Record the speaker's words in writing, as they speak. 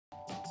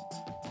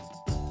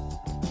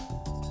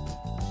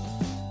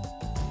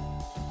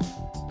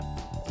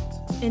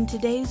In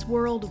today's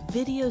world,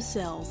 video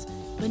sells,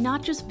 but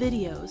not just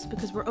videos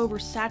because we're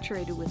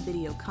oversaturated with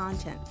video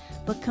content,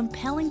 but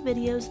compelling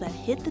videos that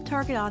hit the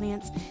target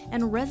audience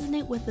and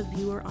resonate with the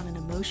viewer on an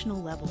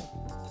emotional level.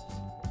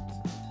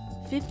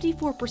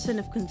 54%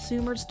 of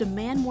consumers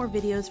demand more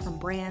videos from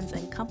brands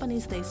and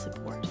companies they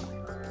support.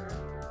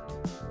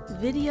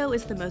 Video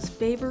is the most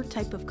favored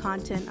type of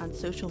content on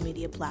social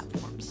media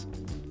platforms.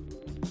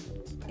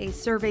 A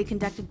survey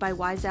conducted by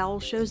Wise Owl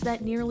shows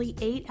that nearly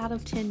 8 out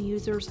of 10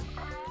 users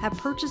have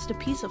purchased a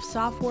piece of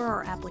software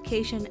or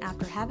application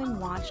after having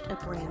watched a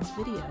brand's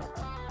video.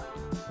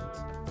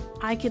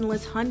 I can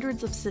list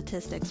hundreds of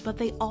statistics, but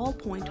they all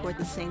point toward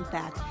the same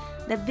fact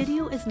that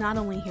video is not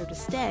only here to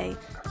stay,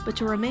 but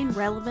to remain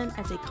relevant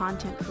as a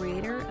content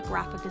creator, a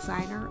graphic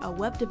designer, a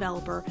web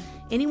developer,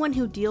 anyone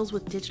who deals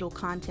with digital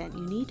content,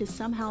 you need to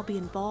somehow be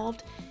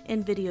involved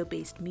in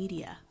video-based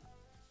media.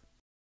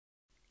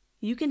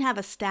 You can have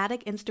a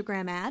static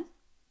Instagram ad,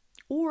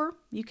 or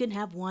you can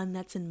have one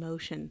that's in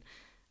motion.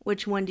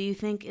 Which one do you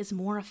think is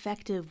more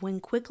effective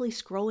when quickly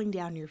scrolling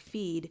down your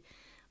feed?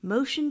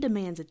 Motion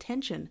demands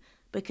attention,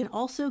 but can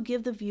also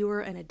give the viewer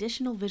an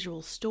additional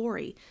visual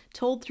story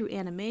told through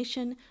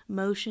animation,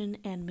 motion,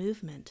 and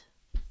movement.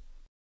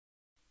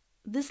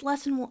 This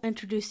lesson will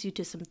introduce you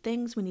to some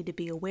things we need to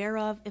be aware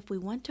of if we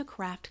want to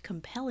craft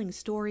compelling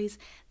stories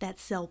that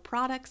sell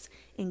products,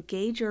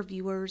 engage our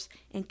viewers,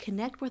 and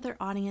connect with our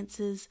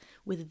audiences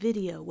with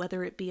video,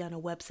 whether it be on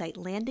a website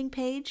landing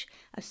page,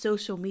 a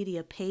social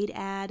media paid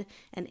ad,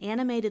 an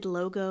animated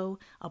logo,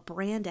 a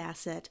brand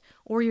asset,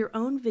 or your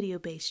own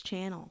video-based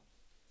channel.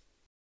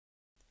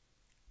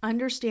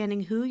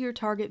 Understanding who your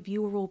target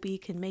viewer will be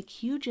can make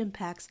huge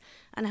impacts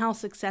on how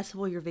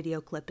successful your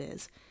video clip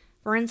is.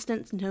 For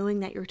instance, knowing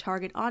that your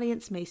target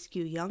audience may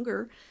skew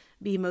younger,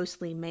 be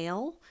mostly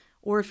male,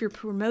 or if you're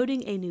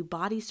promoting a new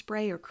body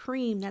spray or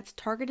cream that's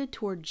targeted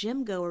toward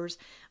gym goers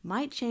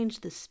might change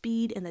the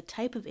speed and the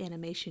type of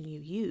animation you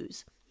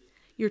use.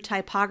 Your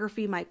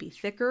typography might be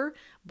thicker,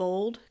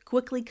 bold,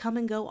 quickly come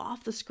and go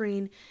off the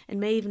screen, and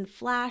may even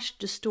flash,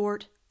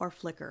 distort, or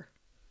flicker.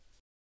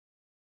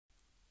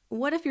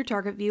 What if your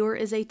target viewer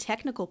is a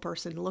technical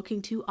person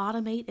looking to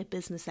automate a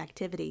business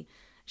activity?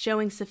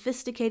 Showing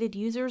sophisticated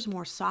users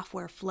more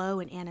software flow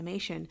and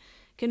animation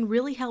can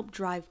really help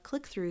drive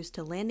click-throughs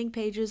to landing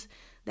pages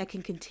that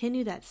can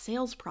continue that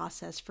sales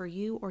process for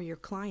you or your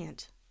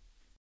client.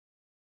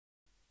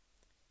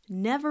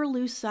 Never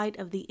lose sight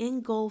of the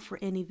end goal for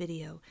any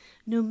video.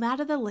 No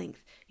matter the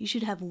length, you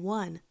should have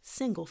one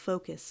single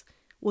focus.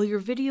 Will your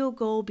video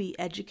goal be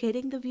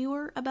educating the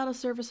viewer about a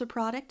service or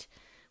product?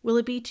 Will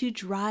it be to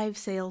drive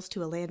sales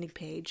to a landing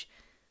page?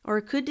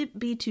 Or could it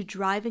be to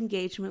drive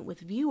engagement with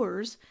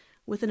viewers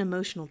with an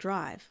emotional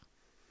drive?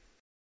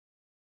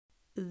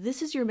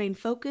 This is your main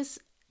focus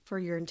for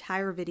your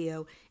entire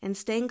video, and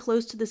staying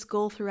close to this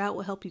goal throughout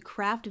will help you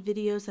craft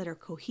videos that are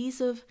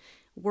cohesive,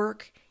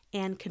 work,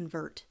 and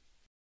convert.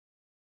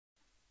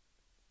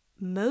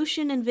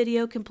 Motion in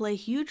video can play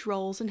huge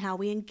roles in how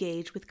we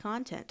engage with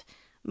content.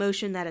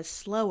 Motion that is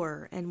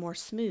slower and more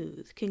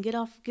smooth can give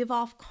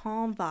off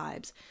calm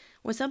vibes,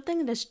 while something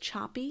that is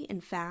choppy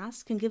and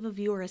fast can give a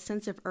viewer a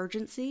sense of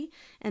urgency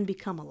and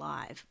become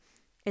alive.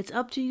 It's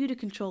up to you to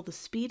control the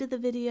speed of the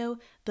video,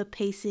 the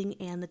pacing,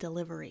 and the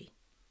delivery.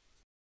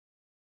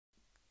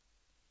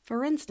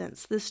 For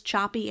instance, this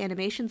choppy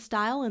animation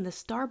style in the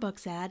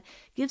Starbucks ad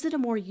gives it a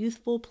more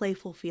youthful,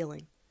 playful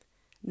feeling.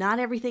 Not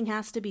everything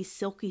has to be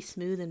silky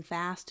smooth and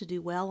fast to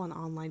do well on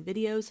online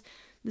videos.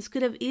 This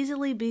could have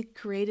easily been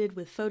created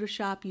with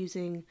Photoshop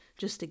using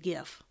just a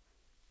GIF.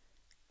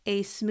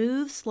 A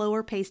smooth,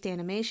 slower paced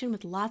animation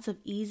with lots of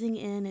easing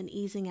in and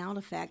easing out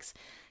effects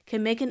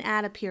can make an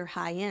ad appear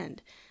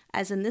high-end,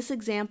 as in this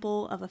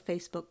example of a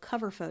Facebook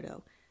cover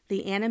photo.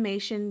 The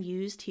animation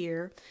used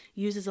here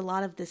uses a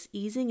lot of this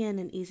easing in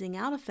and easing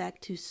out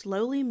effect to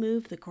slowly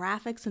move the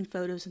graphics and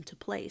photos into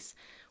place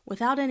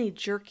without any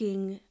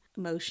jerking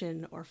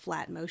motion or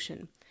flat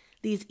motion.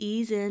 These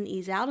ease in,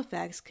 ease out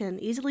effects can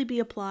easily be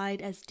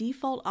applied as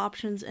default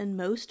options in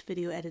most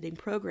video editing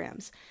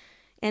programs.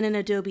 And in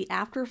Adobe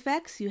After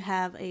Effects, you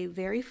have a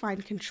very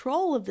fine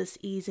control of this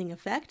easing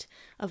effect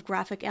of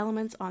graphic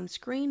elements on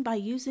screen by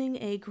using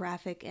a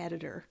graphic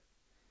editor.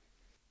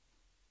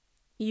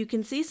 You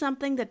can see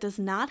something that does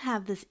not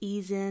have this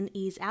ease in,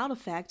 ease out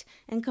effect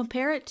and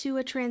compare it to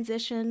a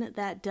transition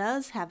that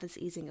does have this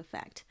easing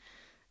effect.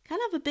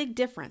 Kind of a big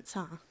difference,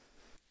 huh?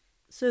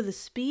 So the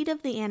speed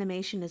of the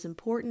animation is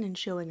important in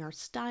showing our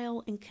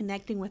style and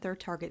connecting with our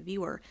target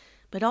viewer,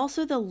 but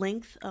also the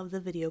length of the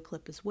video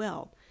clip as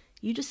well.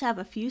 You just have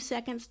a few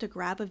seconds to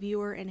grab a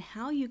viewer, and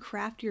how you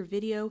craft your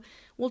video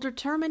will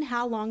determine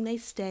how long they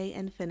stay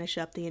and finish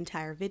up the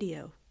entire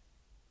video.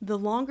 The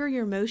longer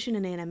your motion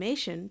and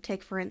animation,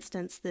 take for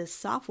instance this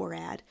software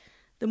ad,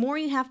 the more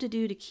you have to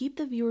do to keep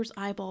the viewer's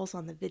eyeballs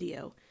on the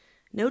video.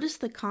 Notice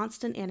the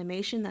constant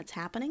animation that's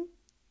happening?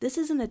 This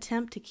is an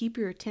attempt to keep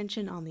your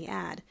attention on the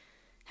ad.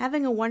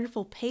 Having a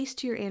wonderful pace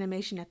to your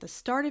animation at the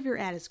start of your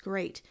ad is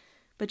great,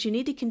 but you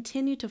need to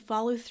continue to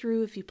follow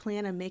through if you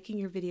plan on making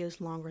your videos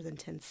longer than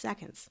 10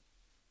 seconds.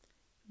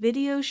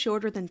 Videos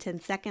shorter than 10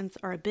 seconds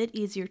are a bit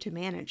easier to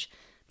manage,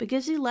 but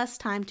gives you less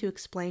time to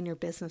explain your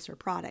business or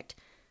product.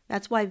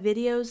 That's why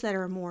videos that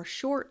are more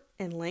short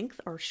in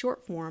length or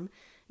short form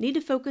need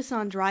to focus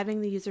on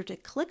driving the user to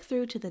click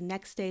through to the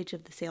next stage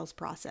of the sales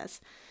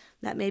process.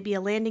 That may be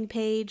a landing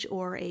page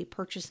or a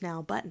purchase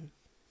now button.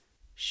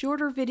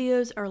 Shorter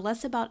videos are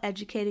less about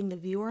educating the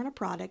viewer on a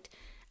product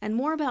and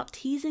more about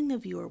teasing the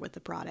viewer with the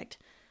product.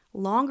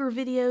 Longer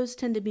videos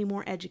tend to be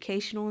more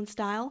educational in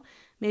style,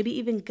 maybe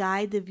even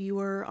guide the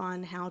viewer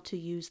on how to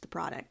use the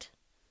product.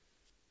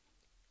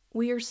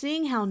 We are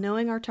seeing how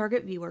knowing our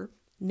target viewer,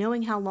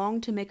 knowing how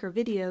long to make our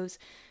videos,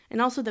 and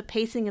also the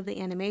pacing of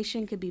the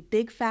animation could be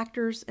big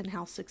factors in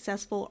how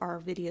successful our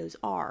videos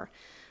are.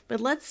 But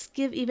let's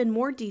give even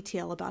more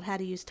detail about how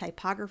to use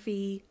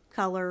typography,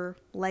 color,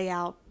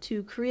 layout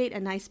to create a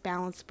nice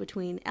balance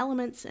between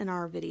elements in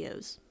our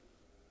videos.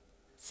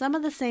 Some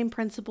of the same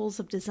principles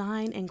of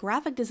design and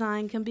graphic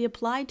design can be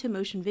applied to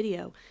motion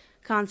video.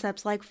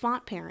 Concepts like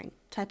font pairing,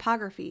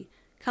 typography,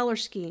 color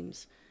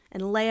schemes,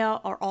 and layout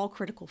are all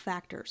critical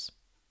factors.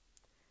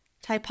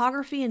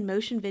 Typography in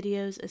motion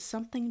videos is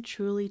something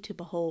truly to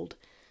behold.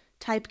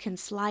 Type can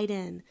slide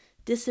in,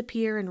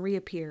 disappear and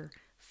reappear,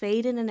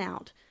 fade in and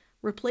out,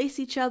 replace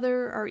each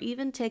other, or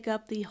even take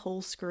up the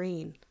whole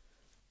screen.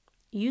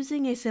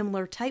 Using a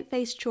similar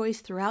typeface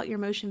choice throughout your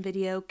motion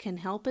video can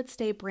help it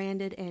stay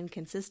branded and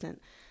consistent.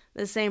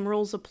 The same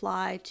rules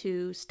apply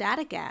to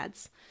static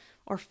ads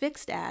or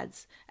fixed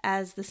ads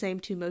as the same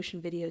to motion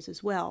videos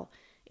as well.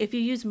 If you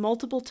use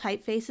multiple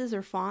typefaces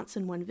or fonts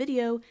in one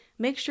video,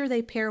 make sure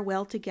they pair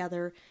well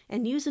together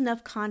and use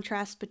enough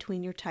contrast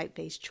between your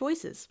typeface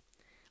choices,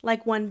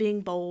 like one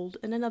being bold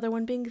and another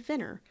one being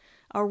thinner,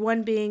 or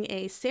one being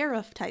a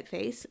serif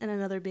typeface and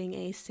another being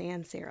a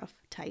sans serif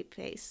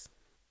typeface.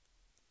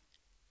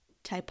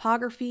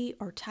 Typography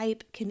or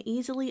type can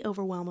easily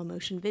overwhelm a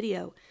motion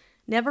video.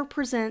 Never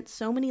present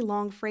so many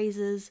long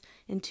phrases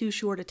in too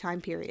short a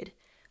time period.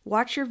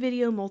 Watch your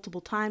video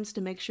multiple times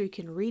to make sure you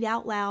can read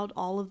out loud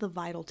all of the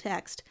vital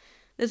text.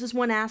 This is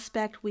one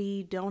aspect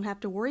we don't have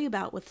to worry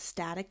about with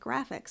static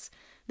graphics.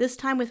 This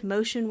time with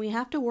motion, we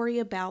have to worry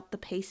about the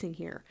pacing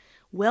here.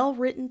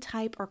 Well-written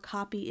type or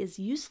copy is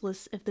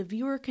useless if the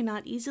viewer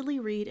cannot easily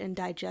read and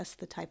digest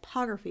the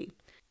typography.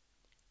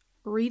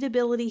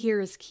 Readability here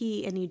is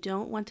key, and you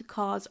don't want to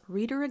cause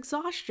reader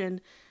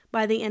exhaustion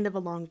by the end of a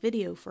long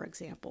video, for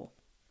example.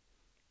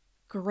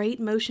 Great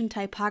motion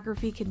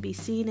typography can be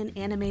seen in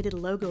animated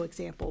logo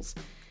examples.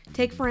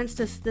 Take, for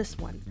instance, this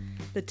one.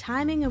 The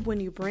timing of when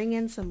you bring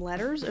in some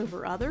letters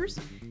over others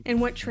and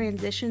what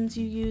transitions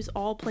you use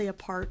all play a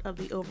part of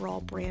the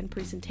overall brand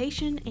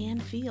presentation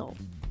and feel.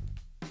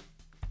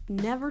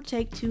 Never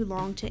take too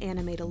long to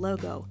animate a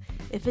logo.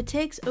 If it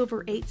takes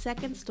over 8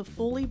 seconds to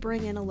fully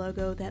bring in a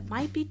logo, that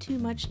might be too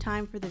much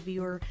time for the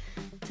viewer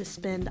to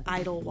spend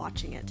idle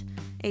watching it.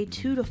 A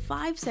 2 to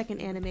 5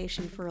 second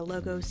animation for a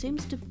logo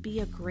seems to be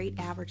a great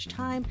average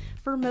time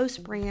for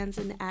most brands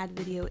in ad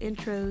video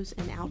intros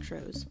and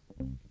outros.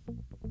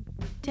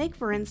 Take,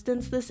 for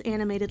instance, this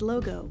animated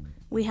logo.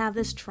 We have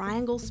this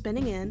triangle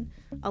spinning in,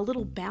 a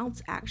little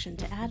bounce action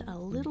to add a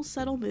little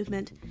subtle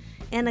movement,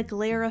 and a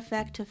glare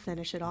effect to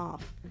finish it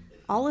off.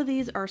 All of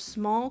these are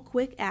small,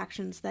 quick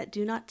actions that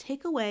do not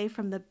take away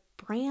from the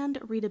brand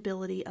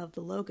readability of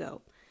the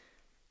logo.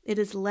 It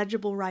is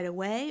legible right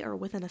away or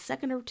within a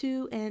second or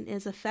two and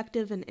is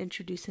effective in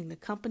introducing the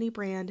company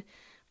brand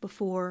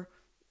before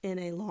in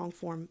a long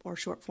form or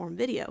short form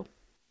video.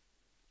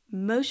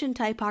 Motion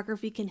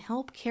typography can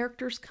help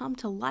characters come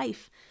to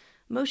life.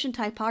 Motion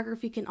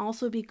typography can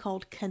also be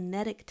called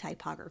kinetic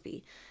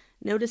typography.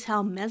 Notice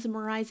how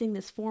mesmerizing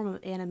this form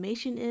of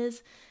animation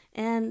is,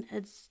 and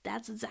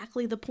that's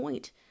exactly the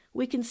point.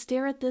 We can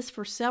stare at this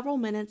for several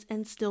minutes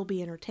and still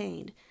be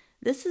entertained.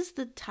 This is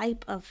the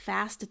type of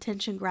fast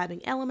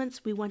attention-grabbing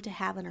elements we want to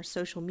have in our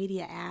social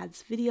media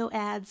ads, video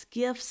ads,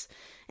 GIFs,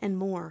 and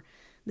more.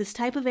 This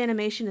type of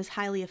animation is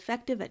highly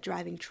effective at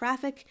driving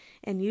traffic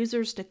and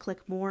users to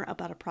click more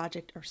about a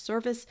project or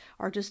service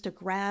or just to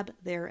grab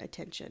their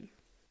attention.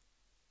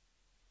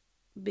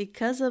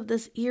 Because of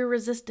this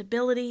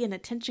irresistibility and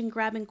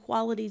attention-grabbing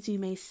qualities, you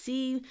may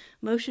see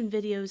motion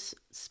videos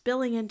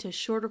spilling into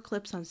shorter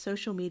clips on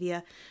social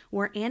media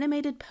where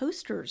animated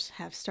posters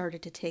have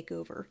started to take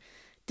over.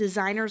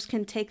 Designers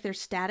can take their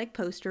static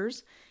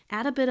posters,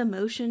 add a bit of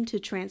motion to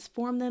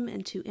transform them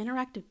into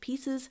interactive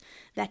pieces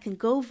that can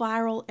go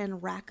viral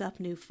and rack up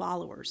new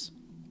followers.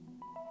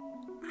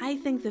 I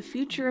think the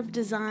future of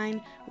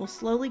design will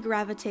slowly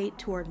gravitate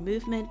toward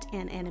movement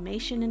and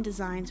animation in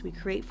designs we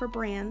create for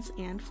brands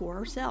and for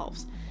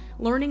ourselves.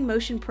 Learning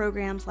motion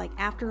programs like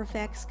After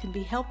Effects can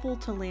be helpful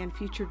to land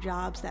future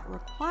jobs that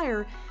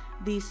require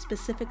these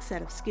specific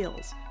set of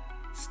skills.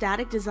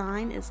 Static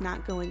design is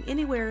not going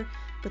anywhere,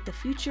 but the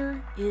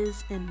future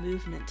is in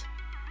movement.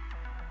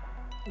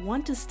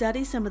 Want to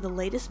study some of the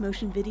latest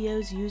motion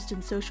videos used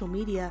in social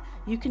media?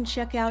 You can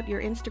check out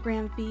your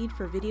Instagram feed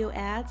for video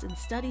ads and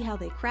study how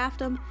they craft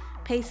them,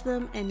 paste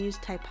them, and use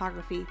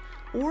typography.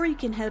 Or you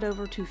can head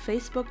over to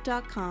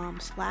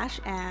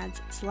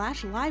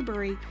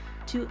facebook.com/ads/library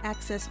to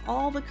access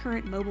all the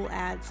current mobile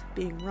ads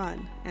being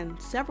run,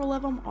 and several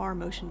of them are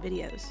motion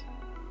videos.